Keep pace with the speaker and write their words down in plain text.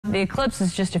The eclipse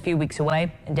is just a few weeks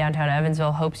away, and Downtown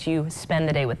Evansville hopes you spend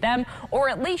the day with them or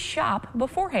at least shop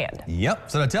beforehand. Yep.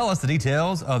 So to tell us the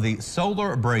details of the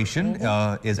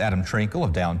Solar-bration is Adam Trinkle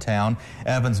of Downtown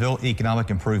Evansville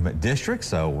Economic Improvement District.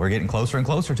 So we're getting closer and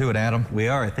closer to it, Adam. We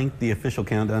are. I think the official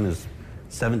countdown is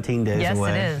 17 days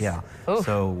away. Yes, it is. Yeah. Oof.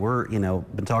 So we're,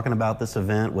 been talking about this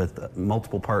event with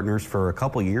multiple partners for a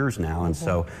couple years now, and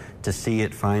so to see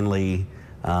it finally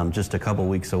just a couple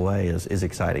weeks away is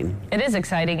exciting. It is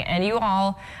exciting, and you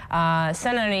all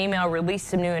sent out an email, released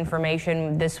some new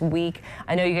information this week.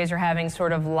 I know you guys are having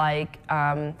sort of like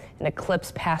an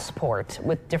Eclipse Passport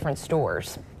with different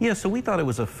stores. Yeah, so we thought it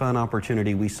was a fun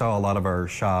opportunity. We saw a lot of our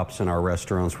shops and our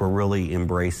restaurants were really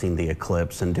embracing the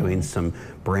Eclipse and doing some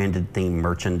branded themed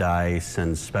merchandise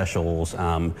and specials.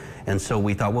 And so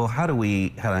we thought, well, how do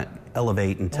we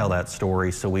elevate and tell that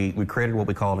story? So we created what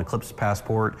we call an Eclipse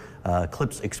Passport,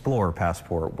 Eclipse Explorer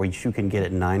Passport, which you can get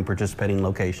at 9 participating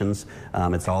locations.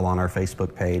 It's all on our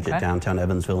Facebook page at Downtown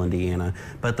Evansville, Indiana.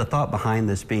 But the thought behind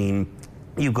this being,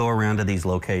 you go around to these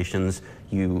locations,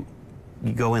 you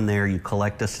go in there, you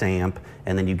collect a stamp,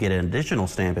 and then you get an additional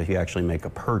stamp if you actually make a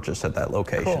purchase at that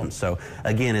location. Cool. So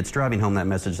again, it's driving home that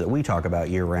message that we talk about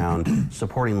year-round,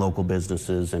 supporting local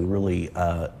businesses and really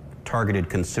targeted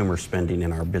consumer spending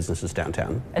in our businesses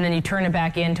downtown. And then you turn it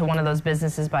back into one of those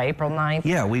businesses by April 9th?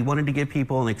 Yeah, we wanted to give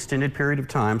people an extended period of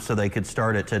time so they could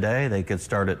start it today, they could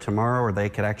start it tomorrow, or they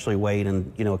could actually wait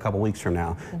and a couple weeks from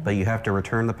now. But you have to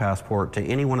return the passport to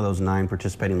any one of those 9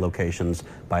 participating locations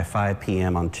by 5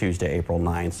 p.m. on Tuesday, April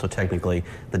 9th, so technically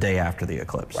the day after the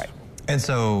eclipse. Right. And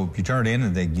so you turn it in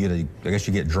and they get I guess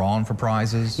you get drawn for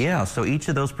prizes? Yeah, so each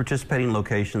of those participating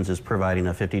locations is providing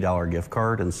a $50 gift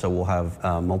card, and so we'll have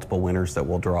multiple winners that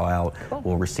we'll draw out. Cool.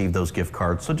 We'll receive those gift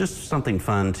cards. So just something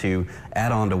fun to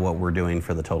add on to what we're doing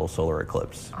for the Total Solar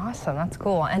Eclipse. Awesome, that's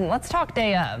cool. And let's talk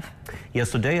day of. Yeah,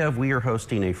 so day of, we are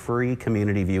hosting a free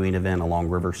community viewing event along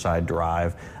Riverside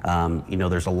Drive.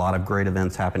 There's a lot of great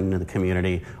events happening in the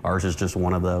community. Ours is just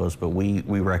one of those, but we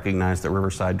recognize that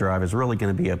Riverside Drive is really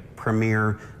going to be a premier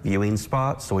viewing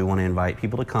spot, so we want to invite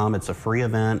people to come. It's a free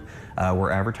event.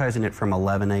 We're advertising it from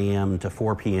 11 a.m. to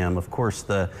 4 p.m. Of course,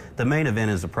 the main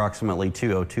event is approximately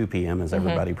 2:02 p.m., as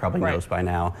everybody probably knows by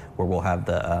now, where we'll have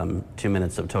the 2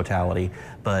 minutes of totality.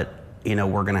 But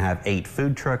we're going to have 8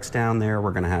 food trucks down there.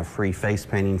 We're going to have free face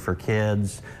painting for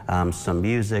kids, some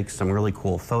music, some really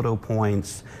cool photo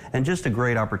points, and just a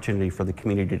great opportunity for the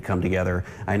community to come together.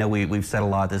 I know we've said a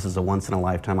lot, this is a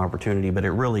once-in-a-lifetime opportunity, but it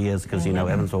really is because,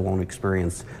 Evansville won't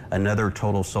experience another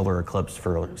total solar eclipse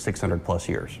for 600-plus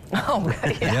years. Oh,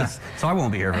 good. Yes. So I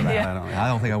won't be here for that. I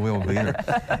don't think I will be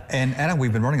either. And Adam,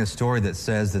 we've been running a story that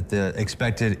says that the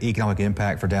expected economic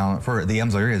impact for the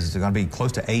Evansville area is going to be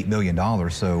close to $8 million.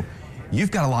 So you've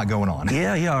got a lot going on.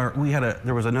 Yeah.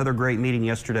 There was another great meeting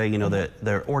yesterday.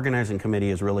 The organizing committee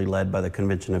is really led by the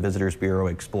Convention and Visitors Bureau,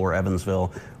 Explore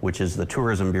Evansville, which is the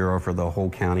tourism bureau for the whole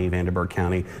county, Vanderburgh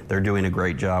County. They're doing a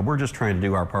great job. We're just trying to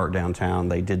do our part downtown.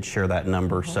 They did share that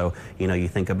number. So, you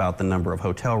think about the number of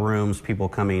hotel rooms, people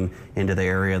coming into the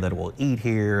area that will eat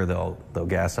here, they'll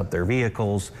gas up their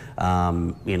vehicles,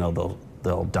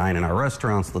 they'll dine in our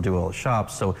restaurants, they'll do all the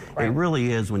shops. So it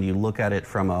really is, when you look at it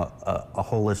from a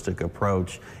holistic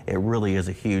approach, it really is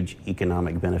a huge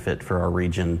economic benefit for our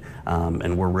region,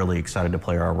 and we're really excited to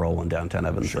play our role in downtown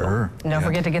Evansville. Sure. And don't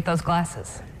forget to get those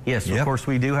glasses. Yes, of course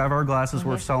we do have our glasses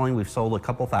we're selling. We've sold a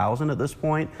couple thousand at this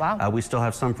point. Wow. We still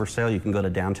have some for sale. You can go to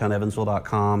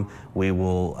downtownevansville.com. We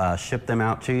will ship them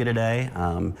out to you today,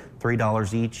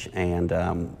 $3 each, and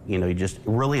just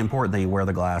really important that you wear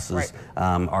the glasses.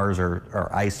 Ours are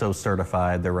ISO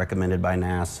certified. They're recommended by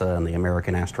NASA and the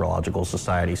American Astrological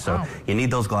Society. So you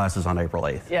need those glasses on April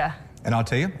 8th. Yeah. And I'll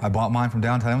tell you, I bought mine from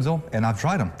Downtown Evansville, and I've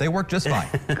tried them. They work just fine.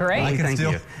 Great.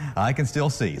 I can still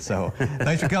see. So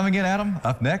thanks for coming in, Adam.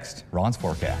 Up next, Ron's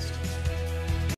forecast.